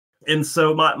And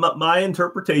so my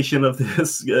interpretation of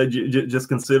this, just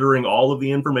considering all of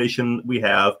the information we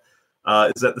have,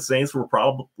 is that the Saints were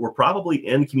probably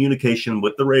in communication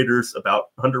with the Raiders about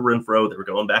Hunter Renfrow. They were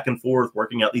going back and forth,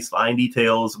 working out these fine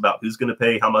details about who's going to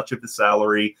pay how much of his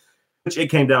salary, which it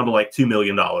came down to like $2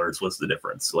 million was the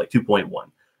difference, like 2.1.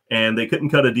 And they couldn't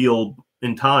cut a deal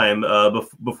in time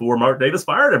before Mark Davis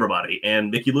fired everybody. And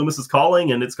Mickey Loomis is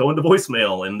calling, and it's going to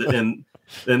voicemail, and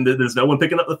there's no one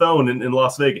picking up the phone in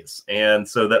Las Vegas. And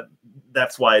so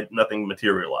that's why nothing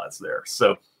materialized there.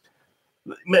 So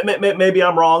maybe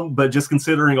I'm wrong, but just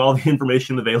considering all the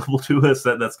information available to us,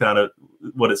 that's kind of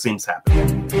what it seems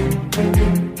happening.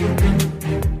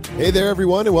 Hey there,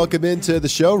 everyone, and welcome into the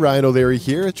show. Ryan O'Leary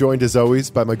here, joined as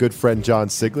always by my good friend John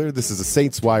Sigler. This is a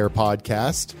Saints Wire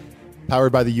podcast,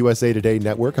 powered by the USA Today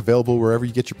Network, available wherever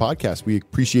you get your podcast. We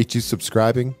appreciate you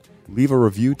subscribing. Leave a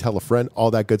review, tell a friend,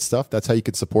 all that good stuff. That's how you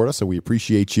can support us, and we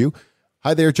appreciate you.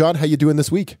 Hi there, John. How you doing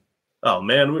this week? Oh,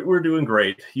 man, we're doing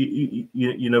great. You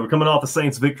know, we're coming off a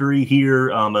Saints victory here.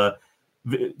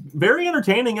 Very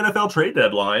entertaining NFL trade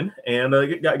deadline, and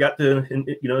got to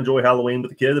enjoy Halloween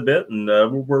with the kid a bit, and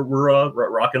we're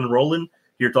rocking and rolling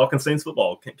here, talking Saints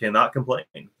football. Cannot complain.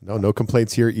 No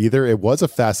complaints here either. It was a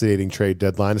fascinating trade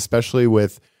deadline, especially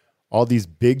with all these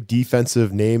big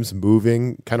defensive names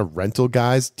moving, kind of rental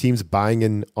guys, teams buying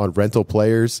in on rental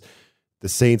players. The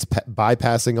Saints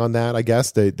bypassing on that, I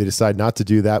guess. They decide not to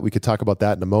do that. We could talk about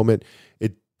that in a moment.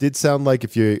 It did sound like,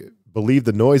 if you believe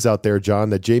the noise out there, John,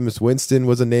 that Jameis Winston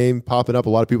was a name popping up. A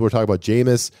lot of people were talking about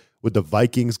Jameis. Would the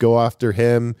Vikings go after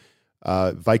him?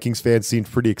 Vikings fans seemed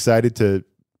pretty excited to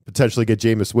potentially get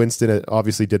Jameis Winston. It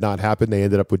obviously did not happen. They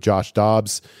ended up with Josh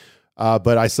Dobbs.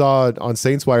 But I saw on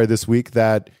Saints Wire this week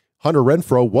that Hunter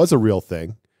Renfrow was a real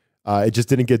thing. It just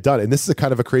didn't get done. And this is a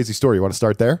kind of a crazy story. You want to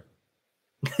start there?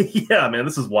 Yeah, man,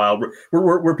 this is wild.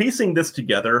 We're piecing this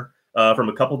together from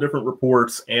a couple different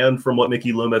reports and from what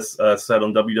Mickey Loomis said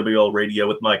on WWL Radio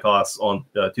with Mike Haas on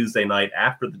Tuesday night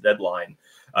after the deadline.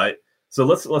 So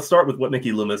let's start with what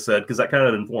Mickey Loomis said, because that kind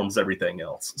of informs everything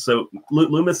else. So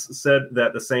Loomis said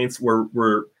that the Saints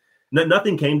were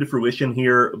nothing came to fruition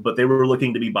here, but they were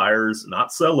looking to be buyers,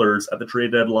 not sellers, at the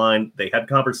trade deadline. They had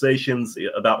conversations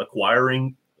about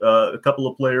acquiring a couple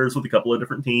of players with a couple of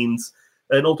different teams,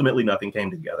 and ultimately nothing came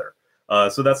together.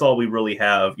 So that's all we really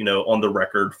have, on the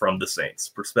record from the Saints'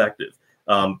 perspective.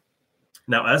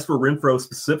 Now, as for Renfrow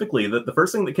specifically, the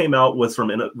first thing that came out was from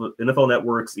NFL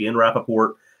Network's Ian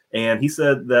Rappaport, and he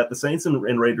said that the Saints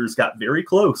and Raiders got very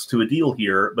close to a deal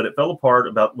here, but it fell apart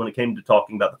when it came to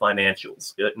talking about the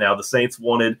financials. Now, the Saints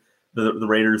wanted the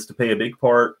Raiders to pay a big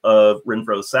part of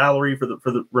Renfrow's salary for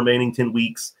the remaining 10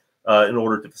 weeks. In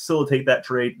order to facilitate that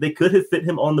trade. They could have fit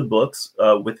him on the books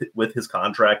with his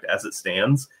contract as it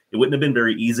stands. It wouldn't have been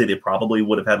very easy. They probably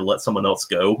would have had to let someone else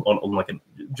go on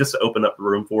just to open up the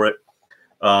room for it.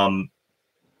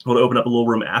 Would open up a little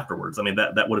room afterwards. I mean,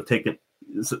 that would have taken.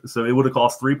 So it would have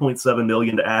cost $3.7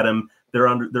 million to add him. They're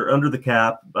under the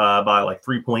cap by like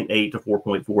 3.8 to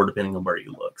 4.4, depending on where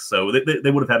you look. So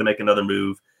they would have had to make another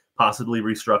move, possibly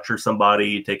restructure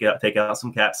somebody, take out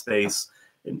some cap space.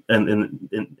 And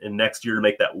next year to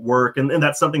make that work. And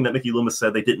that's something that Mickey Loomis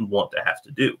said they didn't want to have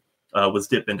to do, was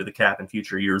dip into the cap in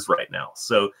future years right now.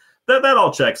 So that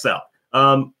all checks out.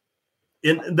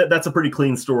 That's a pretty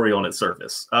clean story on its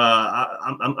surface.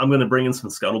 I'm going to bring in some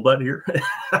scuttlebutt here.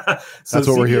 So that's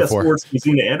what we're here for. Sports'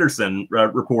 Christina Anderson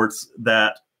reports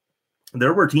that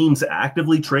there were teams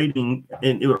actively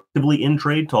in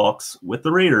trade talks with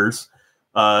the Raiders,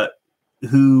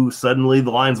 who suddenly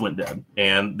the lines went dead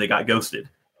and they got ghosted.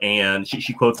 And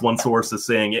she quotes one source as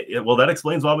saying, well, that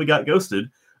explains why we got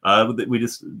ghosted. We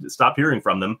just stopped hearing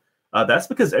from them. That's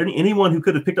because anyone who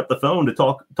could have picked up the phone to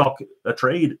talk a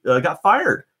trade got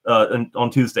fired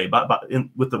on Tuesday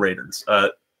with the Raiders.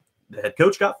 The head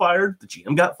coach got fired. The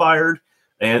GM got fired.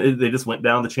 And they just went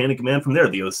down the chain of command from there.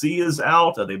 The OC is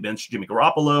out. They benched Jimmy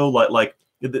Garoppolo.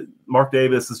 Mark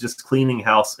Davis is just cleaning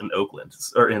house in Oakland,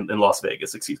 or in Las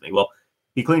Vegas, excuse me. Well,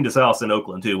 he cleaned his house in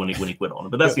Oakland too when he quit on it,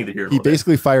 but that's neither here nor there. He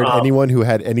basically fired anyone who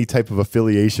had any type of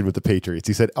affiliation with the Patriots.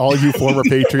 He said, "All you former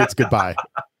Patriots, goodbye."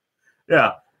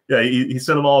 Yeah, he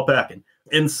sent them all packing.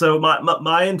 And so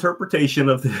my interpretation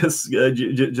of this,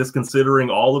 just considering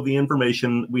all of the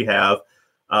information we have,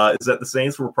 is that the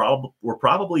Saints were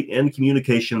probably in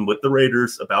communication with the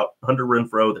Raiders about Hunter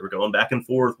Renfrow. They were going back and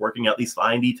forth, working out these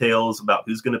fine details about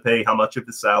who's going to pay how much of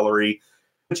his salary,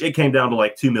 which it came down to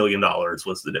like $2 million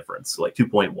was the difference, like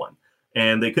 2.1.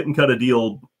 And they couldn't cut a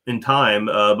deal in time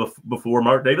before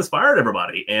Mark Davis fired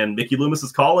everybody. And Mickey Loomis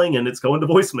is calling, and it's going to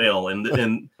voicemail, and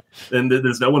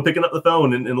there's no one picking up the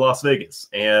phone in Las Vegas.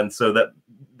 And so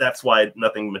that's why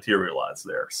nothing materialized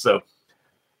there. So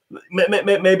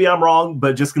maybe I'm wrong,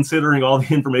 but just considering all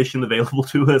the information available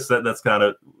to us, that's kind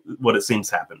of what it seems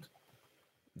happened.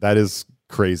 That is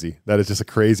crazy. That is just a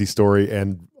crazy story,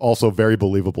 and also very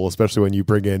believable, especially when you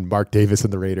bring in Mark Davis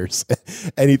and the Raiders.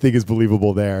 Anything is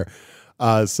believable there.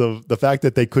 So the fact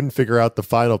that they couldn't figure out the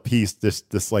final piece,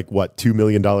 this like what, $2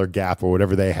 million gap or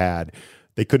whatever they had,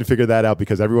 they couldn't figure that out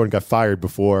because everyone got fired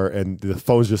before, and the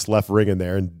phone's just left ringing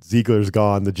there, and Sigler's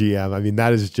gone, the GM. I mean,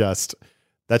 that's just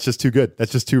too good.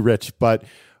 That's just too rich. But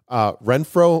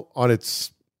Renfrow, on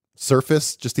its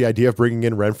surface, just the idea of bringing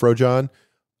in Renfrow, John,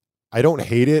 I don't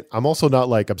hate it. I'm also not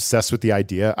like obsessed with the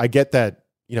idea. I get that,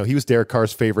 he was Derek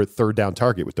Carr's favorite third down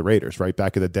target with the Raiders, right?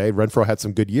 Back in the day, Renfrow had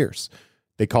some good years.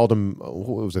 They called him,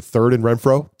 what was it, third in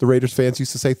Renfrow? The Raiders fans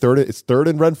used to say it's third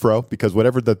in Renfrow, because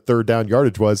whatever the third down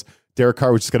yardage was, Derek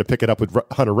Carr was just going to pick it up with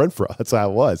Hunter Renfrow. That's how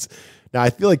it was. Now I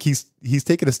feel like he's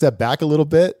taken a step back a little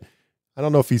bit. I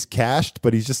don't know if he's cashed,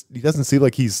 but he doesn't seem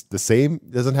like he's the same.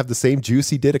 Doesn't have the same juice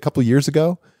he did a couple years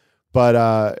ago. But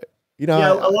a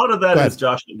lot of that is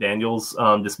Josh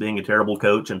McDaniels just being a terrible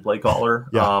coach and play caller.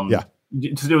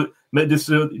 Just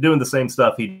doing the same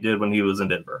stuff he did when he was in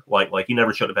Denver. Like he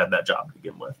never should have had that job to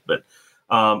begin with. But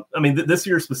this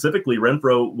year specifically,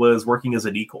 Renfrow was working as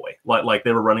a decoy. Like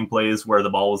they were running plays where the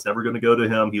ball was never going to go to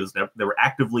him. They were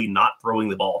actively not throwing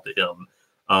the ball to him,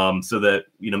 so that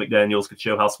McDaniels could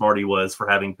show how smart he was for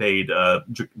having paid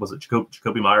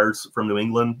Jacoby Myers from New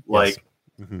England. Yes.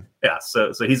 Yeah,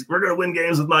 so we're going to win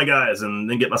games with my guys and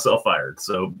then get myself fired.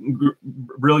 So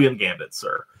brilliant gambit,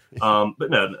 sir. But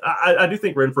no, I do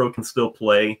think Renfrow can still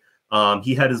play.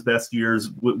 He had his best years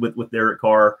with Derek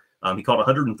Carr. He caught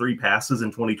 103 passes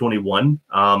in 2021.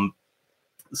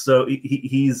 So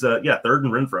he's third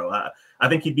in Renfrow. I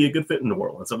think he'd be a good fit in New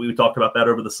Orleans. So we talked about that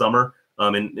over the summer.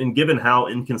 And given how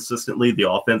inconsistently the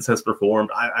offense has performed,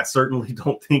 I certainly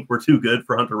don't think we're too good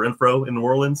for Hunter Renfrow in New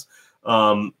Orleans.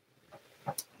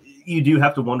 You do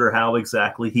have to wonder how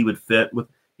exactly he would fit with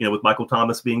Michael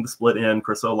Thomas being the split end,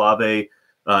 Chris Olave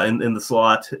in the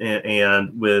slot,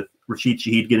 and with Rashid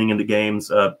Shaheed getting into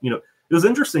games. It was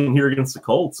interesting here against the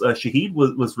Colts. Shaheed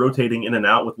was rotating in and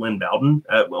out with Lynn Bowden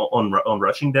on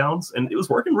rushing downs, and it was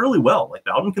working really well. Like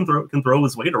Bowden can throw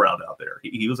his weight around out there.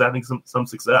 He was having some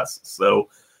success. So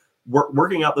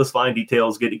working out those fine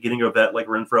details, getting a vet like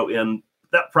Renfrow in,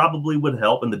 that probably would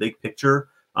help in the big picture.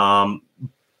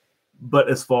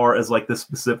 But as far as like the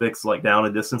specifics, like down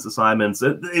and distance assignments,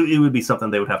 it would be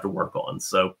something they would have to work on.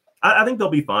 So I think they'll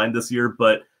be fine this year.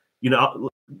 But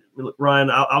Ryan,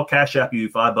 I'll cash app you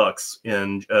 $5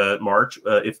 in March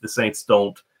if the Saints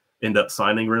don't end up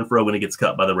signing Renfrow when he gets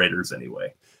cut by the Raiders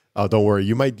anyway. Oh, don't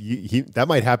worry. That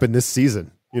might happen this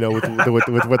season.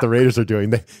 With what the Raiders are doing,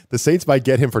 the Saints might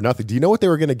get him for nothing. Do you know what they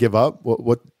were going to give up?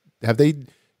 What have they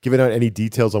given out any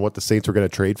details on what the Saints were going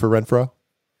to trade for Renfrow?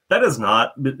 That has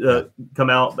not come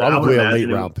out. Probably a late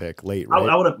round pick. Right?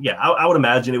 I would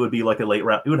imagine it would be like a late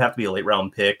round. It would have to be a late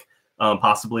round pick,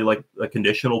 possibly like a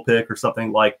conditional pick or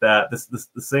something like that.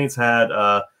 The Saints had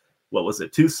what was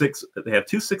it? They have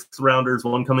 2 6th rounders,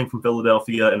 one coming from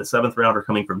Philadelphia and a 7th rounder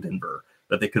coming from Denver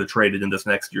that they could have traded in this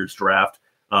next year's draft.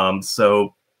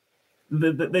 So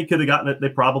they could have gotten it. They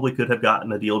probably could have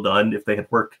gotten a deal done if they had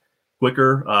worked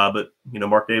quicker. But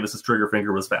Mark Davis's trigger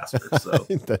finger was faster. So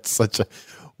that's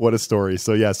what a story.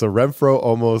 So Renfrow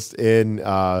almost in.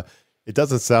 It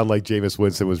doesn't sound like Jameis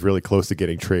Winston was really close to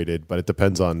getting traded, but it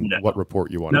depends on what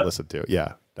report you want to listen to.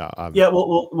 Yeah.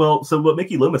 Well. So what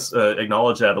Mickey Loomis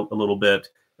acknowledged that a little bit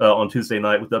on Tuesday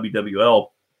night with WWL,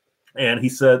 and he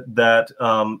said that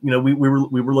we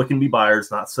were looking to be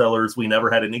buyers, not sellers. We never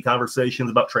had any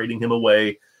conversations about trading him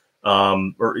away,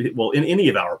 in any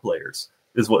of our players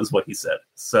is what he said.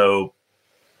 So.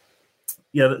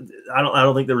 Yeah, I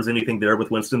don't think there was anything there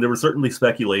with Winston. There was certainly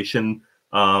speculation.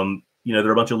 There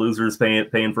are a bunch of losers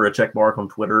paying for a check mark on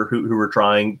Twitter who were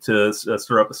trying to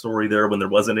stir up a story there when there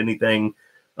wasn't anything.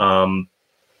 I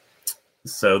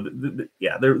don't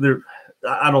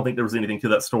think there was anything to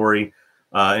that story.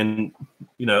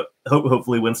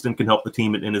 Hopefully Winston can help the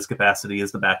team in his capacity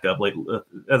as the backup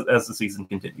as the season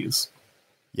continues.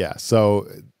 Yeah. So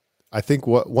I think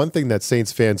one thing that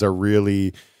Saints fans are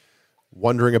really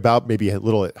wondering about, maybe a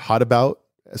little hot about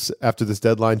after this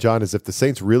deadline, John, is if the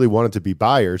Saints really wanted to be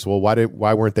buyers, well,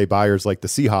 why weren't they buyers like the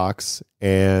Seahawks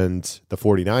and the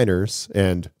 49ers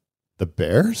and the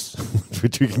Bears?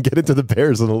 Which we can get into the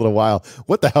Bears in a little while.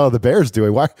 What the hell are the Bears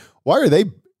doing? Why are they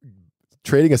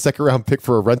trading a 2nd round pick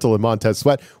for a rental in Montez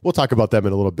Sweat? We'll talk about them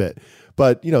in a little bit.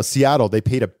 But, Seattle, they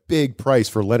paid a big price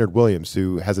for Leonard Williams,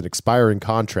 who has an expiring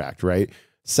contract, right?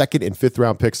 second and fifth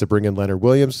round picks to bring in Leonard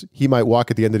Williams. He might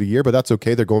walk at the end of the year, but that's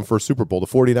okay. They're going for a Super Bowl. The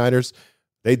 49ers,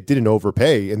 they didn't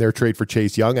overpay in their trade for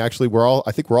Chase Young. Actually,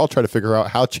 I think we're all trying to figure out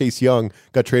how Chase Young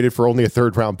got traded for only a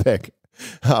third round pick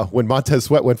when Montez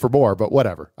Sweat went for more, but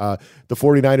whatever. The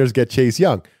 49ers get Chase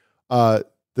Young.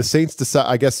 The Saints decide,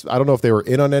 I guess, I don't know if they were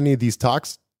in on any of these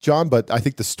talks, John, but I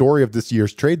think the story of this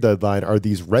year's trade deadline are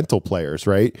these rental players,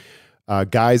 right?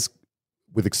 Guys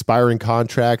with expiring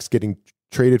contracts getting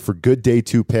traded for good day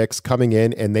 2 picks coming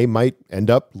in, and they might end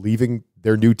up leaving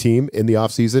their new team in the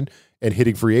offseason and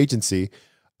hitting free agency.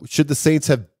 Should the Saints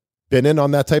have been in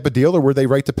on that type of deal, or were they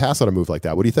right to pass on a move like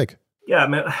that? What do you think? Yeah,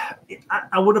 man,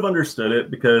 I would have understood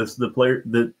it because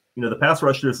the pass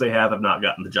rushers they have not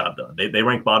gotten the job done. They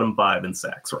rank bottom 5 in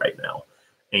sacks right now,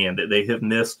 and they have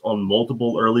missed on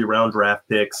multiple early round draft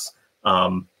picks.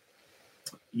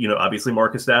 Obviously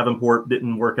Marcus Davenport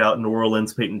didn't work out in New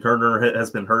Orleans. Peyton Turner has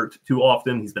been hurt too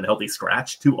often. He's been healthy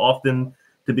scratched too often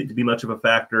to be much of a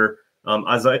factor.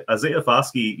 Isaiah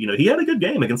Foskey, he had a good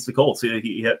game against the Colts.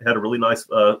 He had a really nice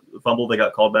fumble. They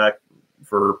got called back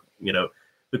for, the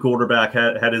quarterback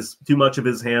had too much of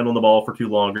his hand on the ball for too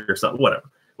long or something.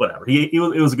 Whatever.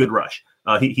 It was a good rush.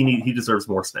 He deserves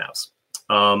more snaps.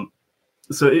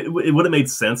 So it would have made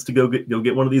sense to go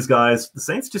get one of these guys. The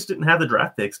Saints just didn't have the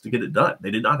draft picks to get it done. They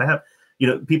did not have.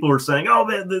 People were saying, "Oh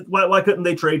man, why couldn't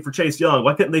they trade for Chase Young?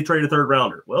 Why couldn't they trade a third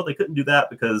rounder?" Well, they couldn't do that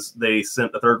because they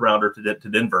sent a third rounder to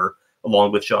Denver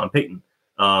along with Sean Payton.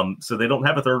 So they don't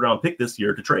have a third round pick this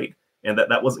year to trade, and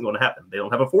that wasn't going to happen. They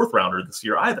don't have a fourth rounder this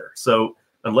year either. So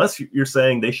unless you're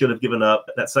saying they should have given up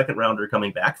that second rounder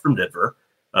coming back from Denver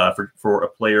for a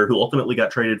player who ultimately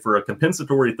got traded for a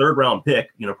compensatory third round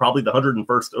pick, probably the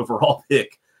 101st overall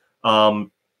pick,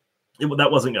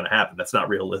 that wasn't going to happen. That's not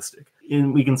realistic.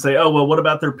 And we can say, oh, well, what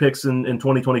about their picks in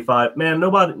 2025? Man,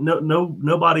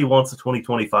 nobody wants a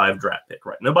 2025 draft pick,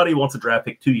 right? Nobody wants a draft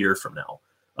pick 2 years from now.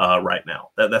 Right now,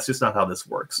 that's just not how this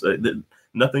works.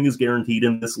 Nothing is guaranteed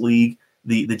in this league.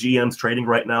 The GMs trading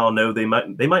right now know they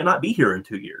might not be here in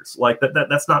 2 years. Like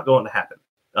that's not going to happen.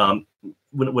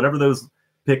 Whenever those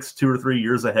picks 2 or 3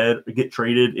 years ahead get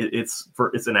traded, it's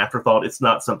an afterthought. It's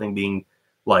not something being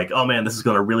like, oh man, this is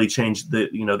going to really change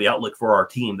the outlook for our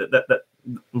team. That's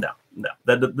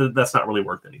not really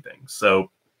worth anything. So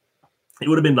it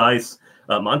would have been nice.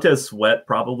 Montez Sweat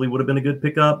probably would have been a good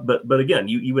pickup, but again,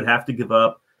 you would have to give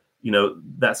up,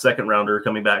 that second rounder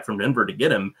coming back from Denver to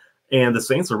get him. And the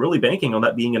Saints are really banking on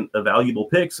that being a valuable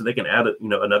pick, so they can add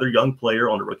another young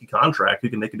player on a rookie contract who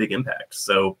can make a big impact.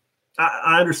 So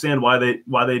I understand why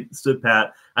they stood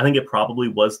pat. I think it probably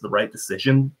was the right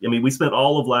decision. I mean, we spent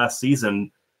all of last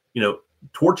season,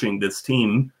 torching this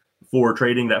team for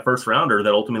trading that first rounder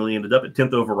that ultimately ended up at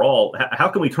 10th overall. How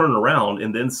can we turn around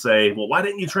and then say, well, why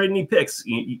didn't you trade any picks?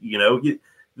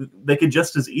 They could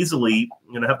just as easily,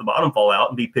 have the bottom fall out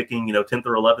and be picking, 10th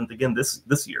or 11th again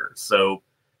this year. So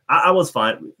I was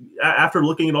fine. After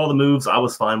looking at all the moves, I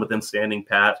was fine with them standing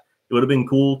pat. It would have been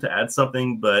cool to add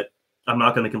something, but I'm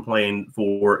not going to complain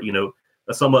for,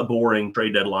 a somewhat boring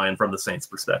trade deadline from the Saints'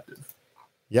 perspective.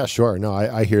 Yeah, sure. No,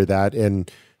 I hear that. And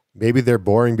maybe they're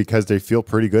boring because they feel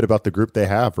pretty good about the group they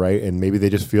have, right? And maybe they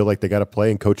just feel like they got to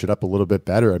play and coach it up a little bit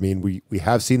better. I mean, we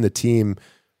have seen the team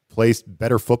play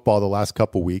better football the last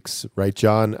couple weeks, right,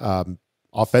 John?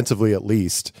 Offensively, at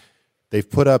least. They've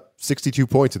put up 62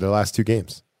 points in their last 2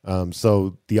 games.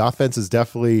 So the offense is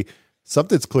definitely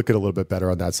something's clicking a little bit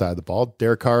better on that side of the ball.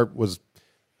 Derek Carr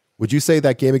would you say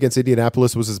that game against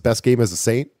Indianapolis was his best game as a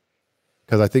Saint?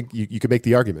 Because I think you could make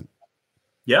the argument.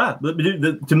 Yeah,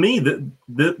 to me,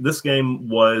 this game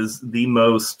was the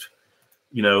most,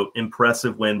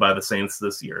 impressive win by the Saints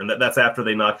this year, and that's after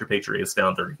they knocked your Patriots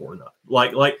down 34-0.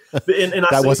 And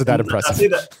that wasn't that impressive. I say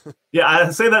that, yeah, I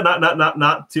say that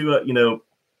not to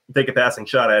take a passing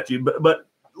shot at you, but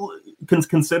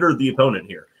consider the opponent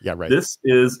here. Yeah, right. This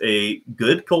is a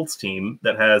good Colts team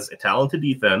that has a talented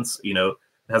defense.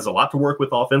 Has a lot to work with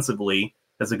offensively.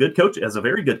 Has a good coach, has a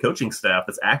very good coaching staff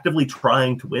that's actively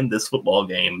trying to win this football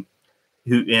game.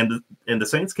 And the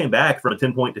Saints came back from a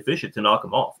 10-point deficit to knock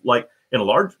them off. And a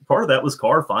large part of that was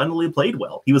Carr finally played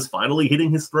well. He was finally hitting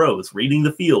his throws, reading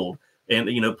the field, and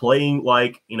playing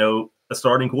like a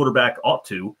starting quarterback ought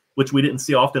to, which we didn't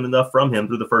see often enough from him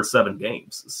through the first 7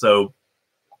 games. So,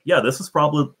 yeah, this is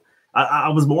probably I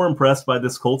was more impressed by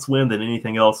this Colts win than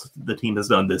anything else the team has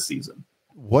done this season.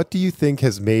 What do you think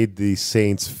has made the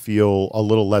Saints feel a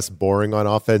little less boring on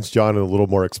offense, John, and a little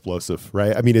more explosive,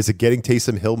 right? I mean, is it getting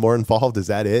Taysom Hill more involved? Is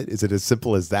that it? Is it as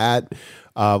simple as that?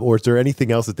 Or is there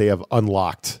anything else that they have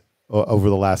unlocked over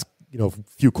the last,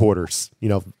 few quarters,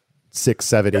 6,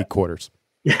 7, 8 quarters?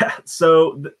 Yeah,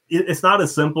 so it's not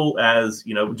as simple as,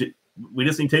 we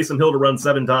just need Taysom Hill to run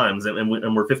 7 times and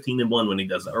we're 15-1 when he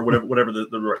does that, or whatever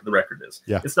the record is.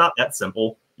 Yeah. It's not that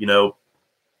simple. You're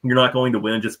not going to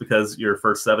win just because your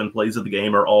first 7 plays of the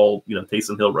game are all,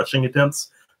 Taysom Hill rushing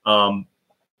attempts.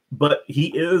 But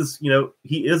he is a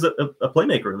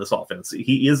playmaker in this offense.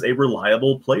 He is a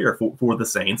reliable player for the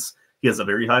Saints. He has a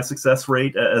very high success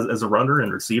rate as a runner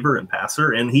and receiver and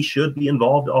passer, and he should be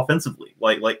involved offensively.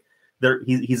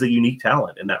 He's a unique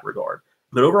talent in that regard.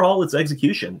 But overall, it's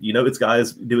execution. It's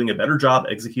guys doing a better job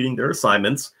executing their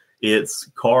assignments. It's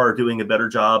Carr doing a better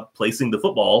job placing the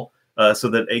football so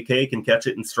that AK can catch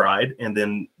it in stride and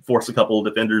then force a couple of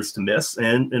defenders to miss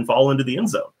and fall into the end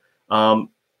zone.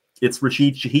 It's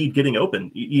Rashid Shaheed getting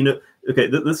open. Okay,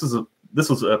 this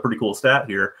was a pretty cool stat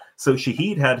here. So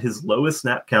Shaheed had his lowest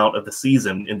snap count of the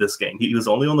season in this game. He was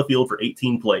only on the field for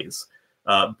 18 plays,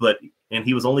 and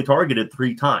he was only targeted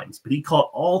 3 times. But he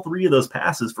caught all 3 of those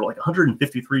passes for like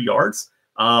 153 yards.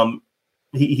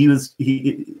 He was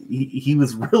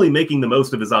really making the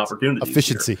most of his opportunities.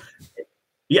 Efficiency. Here.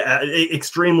 Yeah,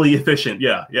 extremely efficient.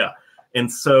 Yeah.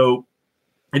 And so,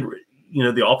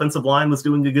 the offensive line was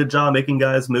doing a good job making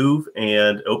guys move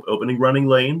and opening running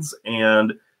lanes,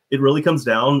 and it really comes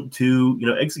down to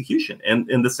execution.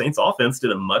 And the Saints offense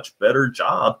did a much better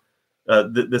job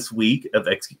this week of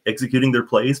executing their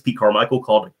plays. Pete Carmichael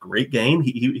called a great game.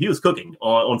 He was cooking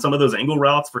on some of those angle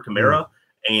routes for Kamara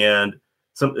and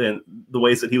the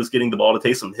ways that he was getting the ball to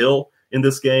Taysom Hill in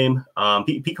this game.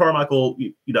 Pete Carmichael,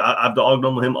 I've dogged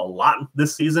on him a lot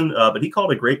this season, but he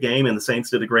called a great game, and the Saints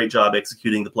did a great job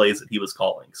executing the plays that he was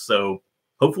calling. So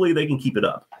hopefully they can keep it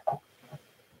up.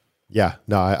 Yeah,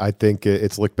 no, I think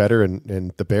it's looked better,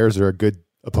 and the Bears are a good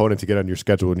opponent to get on your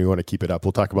schedule when you want to keep it up.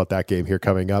 We'll talk about that game here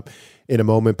coming up in a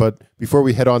moment. But before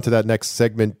we head on to that next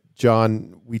segment,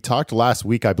 John, we talked last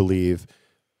week, I believe,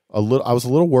 I was a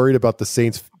little worried about the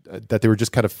Saints, that they were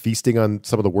just kind of feasting on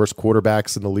some of the worst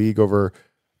quarterbacks in the league over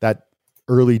that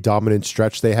early dominant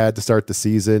stretch they had to start the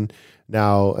season.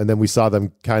 Now, and then we saw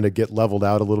them kind of get leveled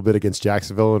out a little bit against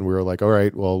Jacksonville, and we were like, all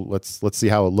right, well, let's see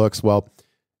how it looks. Well,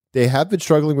 they have been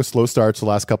struggling with slow starts the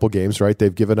last couple games, right?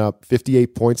 They've given up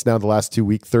 58 points now in the last 2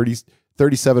 weeks,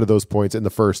 37 of those points in the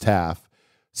first half.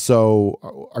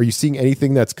 So are you seeing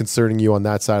anything that's concerning you on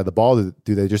that side of the ball?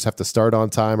 Do they just have to start on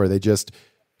time, or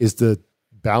is the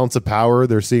balance of power,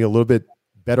 they're seeing a little bit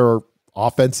better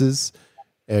offenses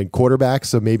and quarterbacks,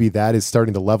 so maybe that is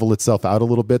starting to level itself out a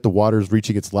little bit? The water's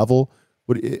reaching its level.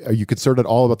 Are you concerned at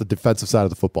all about the defensive side of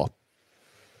the football?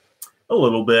 A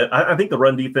little bit. I think the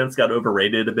run defense got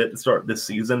overrated a bit to start this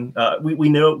season. We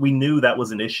knew that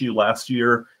was an issue last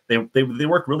year. They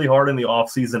worked really hard in the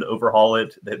offseason to overhaul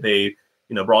it. They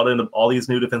brought in all these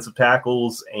new defensive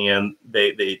tackles, and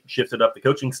they shifted up the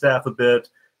coaching staff a bit.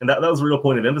 And that was a real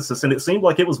point of emphasis. And it seemed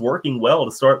like it was working well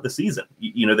to start the season.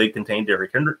 They contained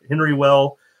Derrick Henry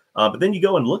well. But then you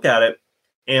go and look at it,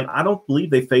 and I don't believe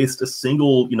they faced a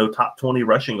single, top 20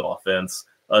 rushing offense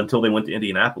until they went to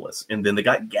Indianapolis. And then they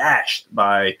got gashed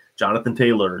by Jonathan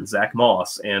Taylor and Zach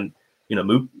Moss and,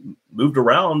 moved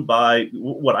around by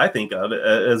what I think of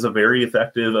as a very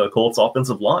effective Colts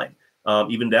offensive line,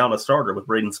 even down a starter with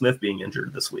Braden Smith being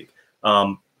injured this week.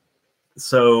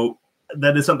 So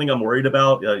that is something I'm worried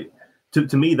about.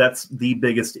 To me, that's the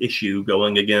biggest issue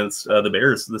going against the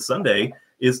Bears this Sunday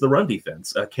is the run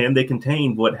defense. Can they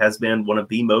contain what has been one of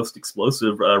the most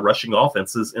explosive rushing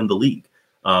offenses in the league?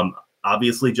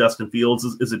 Obviously, Justin Fields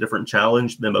is a different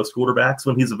challenge than most quarterbacks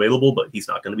when he's available, but he's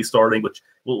not going to be starting, which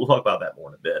we'll talk about that more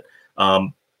in a bit.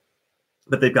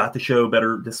 But they've got to show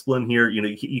better discipline here.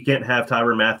 You can't have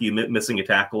Tyrann Mathieu missing a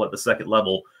tackle at the second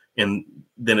level, and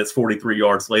then it's 43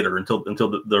 yards later until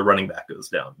the running back goes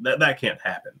down. That can't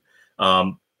happen.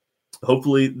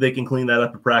 Hopefully they can clean that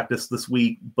up in practice this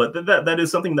week, but that is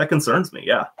something that concerns me.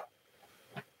 Yeah.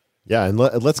 Yeah. And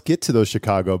let's get to those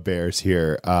Chicago Bears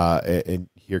here. And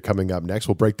here coming up next,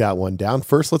 we'll break that one down.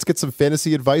 First, let's get some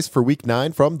fantasy advice for week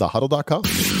 9 from thehuddle.com.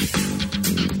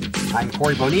 I'm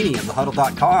Corey Bonini of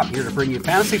thehuddle.com, here to bring you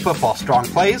fantasy football strong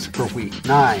plays for week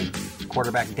 9.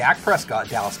 Quarterback Dak Prescott,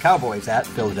 Dallas Cowboys at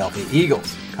Philadelphia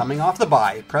Eagles. Coming off the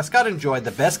bye, Prescott enjoyed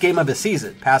the best game of his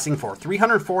season, passing for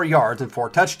 304 yards and 4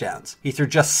 touchdowns. He threw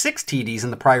just 6 TDs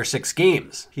in the prior 6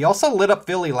 games. He also lit up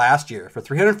Philly last year for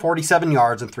 347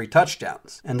 yards and 3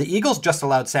 touchdowns. And the Eagles just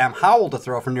allowed Sam Howell to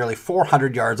throw for nearly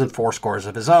 400 yards and 4 scores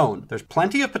of his own. There's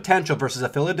plenty of potential versus a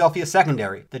Philadelphia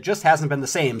secondary that just hasn't been the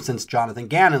same since Jonathan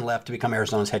Gannon left to become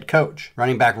Arizona's head coach.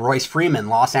 Running back Royce Freeman,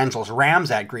 Los Angeles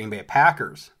Rams at Green Bay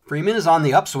Packers. Freeman is on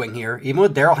the upswing here, even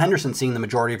with Darrell Henderson seeing the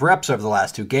majority of reps over the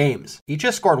last 2 games. Each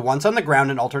has scored once on the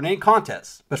ground in alternating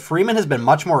contests, but Freeman has been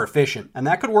much more efficient, and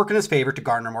that could work in his favor to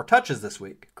garner more touches this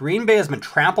week. Green Bay has been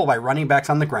trampled by running backs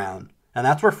on the ground, and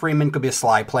that's where Freeman could be a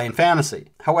sly play in fantasy.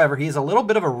 However, he is a little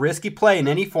bit of a risky play in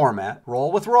any format. Roll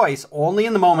with Royce only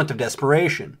in the moment of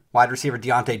desperation. Wide receiver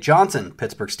Deontay Johnson,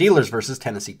 Pittsburgh Steelers versus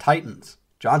Tennessee Titans.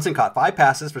 Johnson caught 5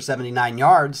 passes for 79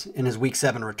 yards in his Week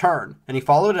 7 return, and he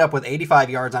followed it up with 85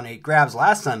 yards on 8 grabs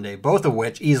last Sunday, both of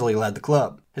which easily led the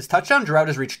club. His touchdown drought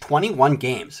has reached 21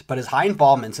 games, but his high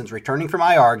involvement since returning from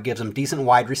IR gives him decent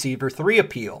wide receiver 3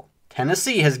 appeal.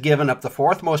 Tennessee has given up the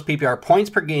 4th most PPR points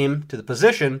per game to the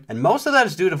position, and most of that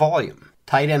is due to volume.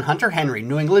 Tight end Hunter Henry,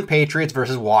 New England Patriots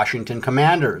versus Washington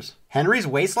Commanders. Henry's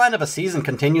wasteland of a season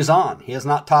continues on. He has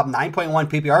not topped 9.1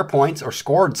 PPR points or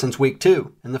scored since Week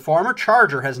 2, and the former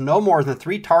Charger has no more than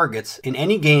 3 targets in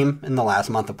any game in the last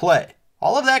month of play.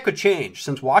 All of that could change,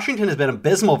 since Washington has been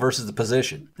abysmal versus the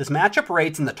position. This matchup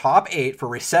rates in the top 8 for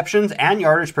receptions and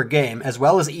yardage per game, as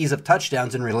well as ease of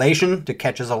touchdowns in relation to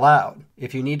catches allowed.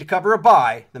 If you need to cover a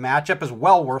bye, the matchup is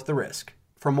well worth the risk.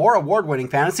 For more award-winning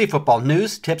fantasy football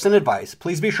news, tips, and advice,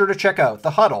 please be sure to check out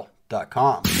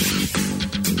thehuddle.com.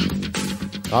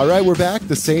 All right, we're back.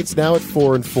 The Saints now at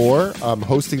 4-4,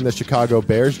 hosting the Chicago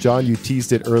Bears. John, you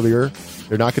teased it earlier.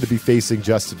 They're not going to be facing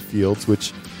Justin Fields,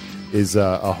 which is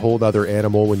a whole other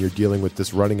animal when you're dealing with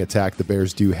this running attack the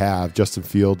Bears do have. Justin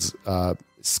Fields,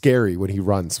 scary when he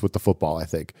runs with the football, I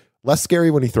think. Less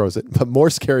scary when he throws it, but more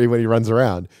scary when he runs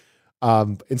around.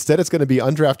 Instead, it's going to be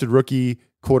undrafted rookie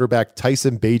quarterback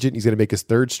Tyson Bagent. He's going to make his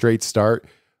 3rd straight start.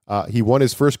 He won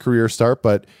his first career start,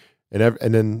 but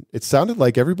and then it sounded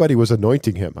like everybody was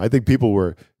anointing him. I think people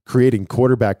were creating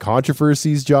quarterback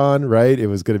controversies, John, right? It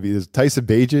was going to be this Tyson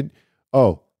Bagent.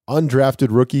 Oh, undrafted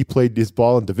rookie, played his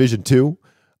ball in Division II,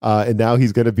 and now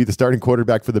he's going to be the starting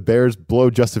quarterback for the Bears. Blow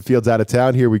Justin Fields out of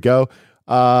town. Here we go.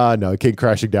 No, it came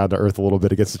crashing down to earth a little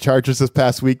bit against the Chargers this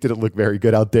past week. Didn't look very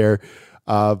good out there.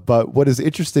 But what is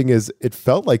interesting is it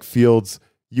felt like Fields,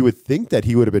 you would think that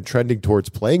he would have been trending towards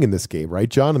playing in this game, right,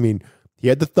 John? I mean, he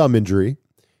had the thumb injury.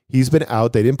 He's been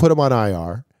out. They didn't put him on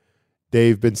IR.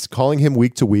 They've been calling him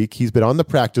week to week. He's been on the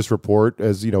practice report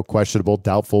as, questionable,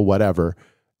 doubtful, whatever.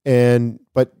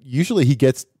 But usually he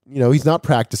gets, he's not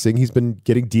practicing. He's been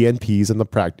getting DNPs in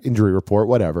the injury report,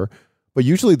 whatever. But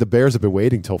usually the Bears have been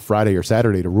waiting till Friday or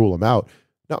Saturday to rule him out.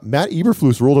 Now, Matt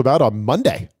Eberflus ruled him out on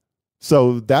Monday.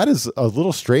 So that is a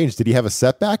little strange. Did he have a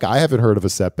setback? I haven't heard of a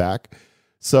setback.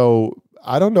 So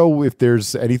I don't know if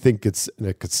there's anything,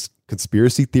 a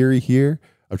conspiracy theory here.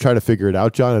 I'm trying to figure it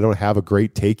out, John. I don't have a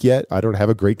great take yet. I don't have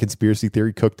a great conspiracy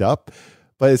theory cooked up.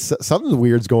 But it's something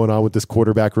weird's going on with this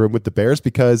quarterback room with the Bears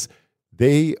because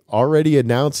they already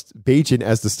announced Bagent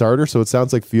as the starter. So it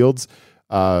sounds like Fields,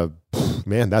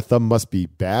 man, that thumb must be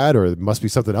bad or there must be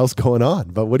something else going on.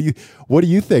 But what do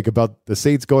you think about the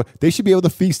Saints going? They should be able to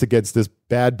feast against this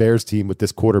bad Bears team with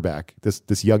this quarterback,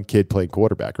 this young kid playing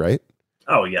quarterback, right?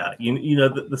 Oh yeah,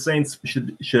 the Saints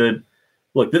should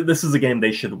look. This is a game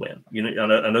they should win.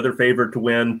 Another favorite to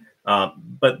win,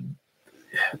 but.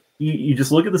 You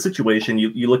just look at the situation.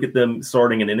 You look at them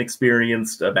starting an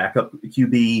inexperienced backup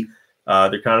QB.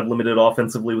 They're kind of limited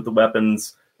offensively with the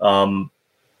weapons.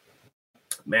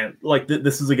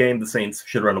 This is a game the Saints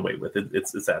should run away with.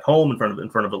 It's at home in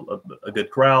front of a good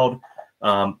crowd.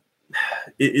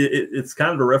 It's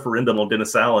kind of a referendum on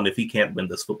Dennis Allen if he can't win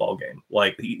this football game.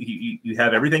 Like you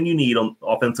have everything you need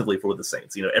offensively for the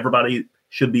Saints. Everybody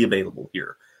should be available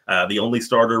here. The only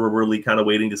starter we're really kind of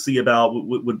waiting to see about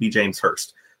would be James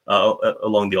Hurst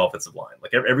along the offensive line.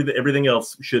 Like everything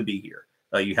else should be here.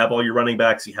 You have all your running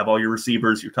backs, you have all your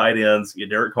receivers, your tight ends.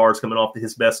 Derek Carr's coming off to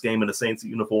his best game in a Saints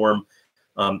uniform.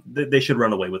 They should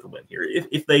run away with a win here.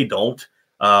 If they don't,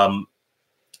 like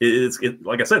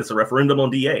I said, it's a referendum on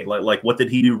DA. Like what did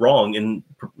he do wrong in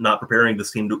not preparing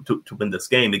this team to win this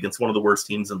game against one of the worst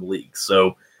teams in the league?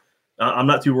 So I'm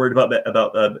not too worried about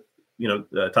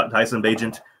Tyson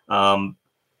Bagent.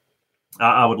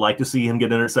 I would like to see him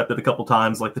get intercepted a couple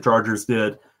times like the Chargers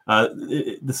did.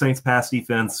 The Saints pass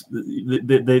defense,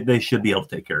 they should be able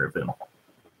to take care of him.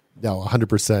 No,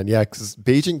 100%. Yeah, because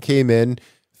Bagent came in.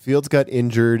 Fields got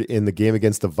injured in the game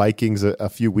against the Vikings a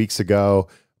few weeks ago.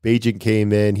 Bagent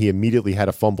came in. He immediately had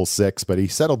a fumble 6, but he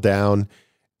settled down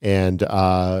and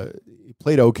he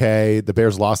played okay. The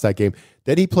Bears lost that game.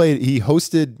 Then he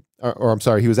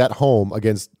was at home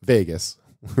against Vegas.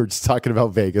 We're just talking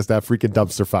about Vegas, that freaking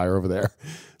dumpster fire over there.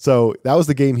 So that was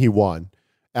the game he won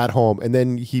at home. And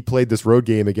then he played this road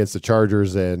game against the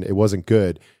Chargers, and it wasn't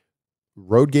good.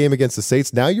 road game against the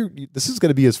Saints. Now this is going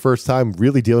to be his first time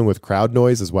really dealing with crowd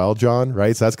noise as well, John,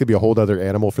 right? So that's going to be a whole other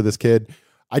animal for this kid.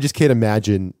 I just can't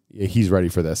imagine he's ready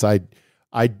for this.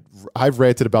 I've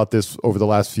ranted about this over the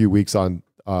last few weeks on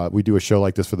we do a show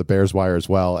like this for the Bears Wire as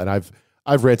well, and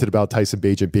I've ranted about Tyson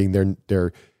Bagent being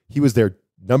he was their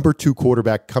number 2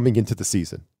 quarterback coming into the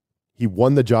season. He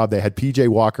won the job. They had PJ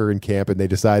Walker in camp, and they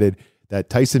decided that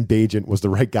Tyson Bagent was the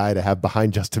right guy to have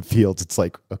behind Justin Fields. It's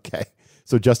like, okay.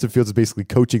 So Justin Fields is basically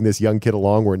coaching this young kid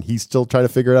along where he's still trying to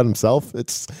figure it out himself.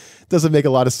 It doesn't make a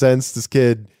lot of sense. This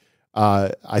kid,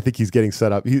 I think he's getting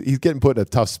set up. He's getting put in a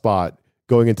tough spot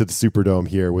going into the Superdome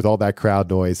here with all that crowd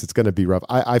noise. It's going to be rough.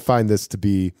 I find this to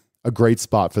be a great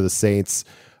spot for the Saints.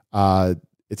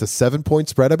 It's a 7-point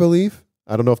spread, I believe.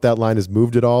 I don't know if that line has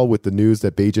moved at all with the news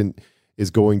that Bagent is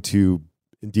going to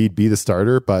indeed be the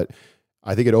starter, but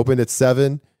I think it opened at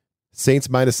 7. Saints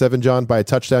 -7, John, by a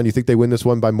touchdown. You think they win this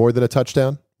one by more than a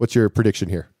touchdown? What's your prediction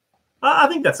here? I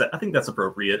think that's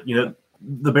appropriate.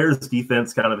 The Bears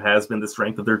defense kind of has been the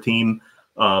strength of their team.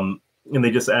 And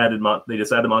they just added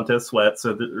Montez Sweat.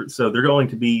 So they're going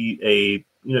to be a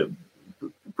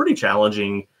pretty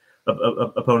challenging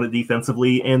opponent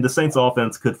defensively, and the Saints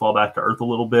offense could fall back to earth a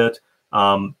little bit.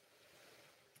 But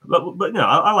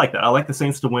I like that. I like the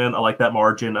Saints to win. I like that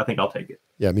margin. I think I'll take it.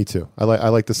 Yeah, me too. I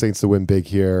like the Saints to win big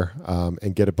here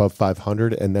and get above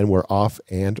 500, and then we're off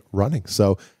and running.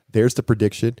 So there's the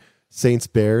prediction. Saints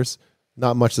Bears.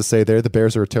 Not much to say there. The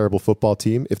Bears are a terrible football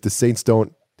team. If the Saints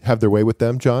don't have their way with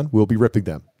them, John, we'll be ripping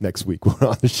them next week. We're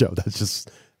on the show. That's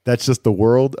just the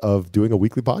world of doing a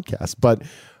weekly podcast. But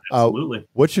absolutely,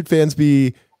 what should fans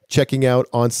be checking out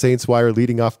on Saints Wire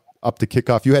leading up to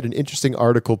kickoff? You had an interesting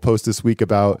article post this week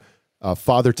about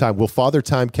Father Time. Will Father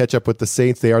Time catch up with the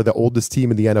Saints? They are the oldest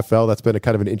team in the NFL. That's been a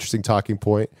kind of an interesting talking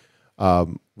point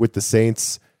with the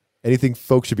Saints. Anything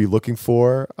folks should be looking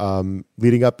for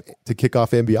leading up to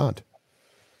kickoff and beyond?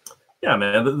 Yeah,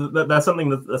 man, that's something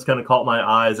that's kind of caught my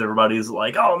eyes. Everybody's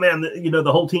like, "Oh man,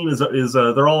 the whole team is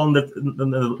they're all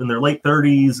in their late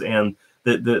 30s, and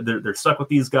they're stuck with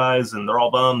these guys, and they're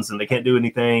all bums, and they can't do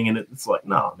anything." And it's like,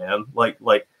 nah, man,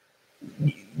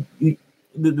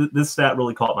 this stat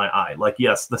really caught my eye. Like,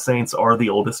 yes, the Saints are the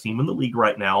oldest team in the league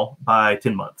right now by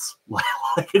 10 months. Like,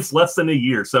 it's less than a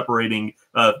year separating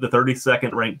the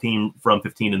 32nd ranked team from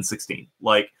 15 and 16.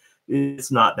 Like, it's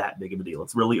not that big of a deal.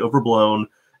 It's really overblown.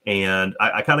 And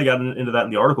I kind of got into that in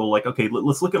the article. Like, okay,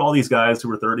 let's look at all these guys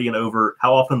who are 30 and over,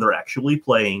 how often they're actually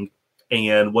playing,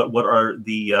 and what are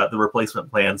the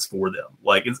replacement plans for them.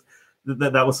 Like,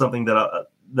 that was something that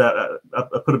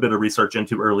I put a bit of research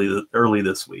into early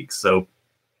this week. So,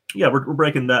 yeah, we're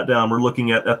breaking that down. We're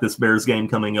looking at this Bears game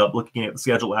coming up, looking at the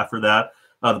schedule after that.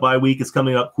 The bye week is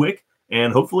coming up quick,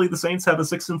 and hopefully the Saints have a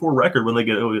 6-4 record when they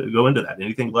go into that.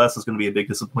 Anything less is going to be a big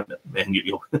disappointment, and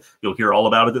you'll hear all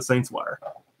about it at Saints Wire.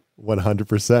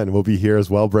 100%. We'll be here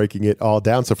as well, breaking it all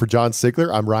down. So for John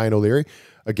Sigler, I'm Ryan O'Leary.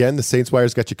 Again, the Saints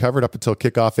Wire's got you covered up until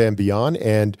kickoff and beyond.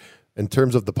 And in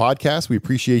terms of the podcast, we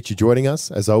appreciate you joining us.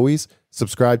 As always,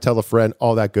 subscribe, tell a friend,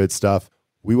 all that good stuff.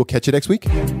 We will catch you next week.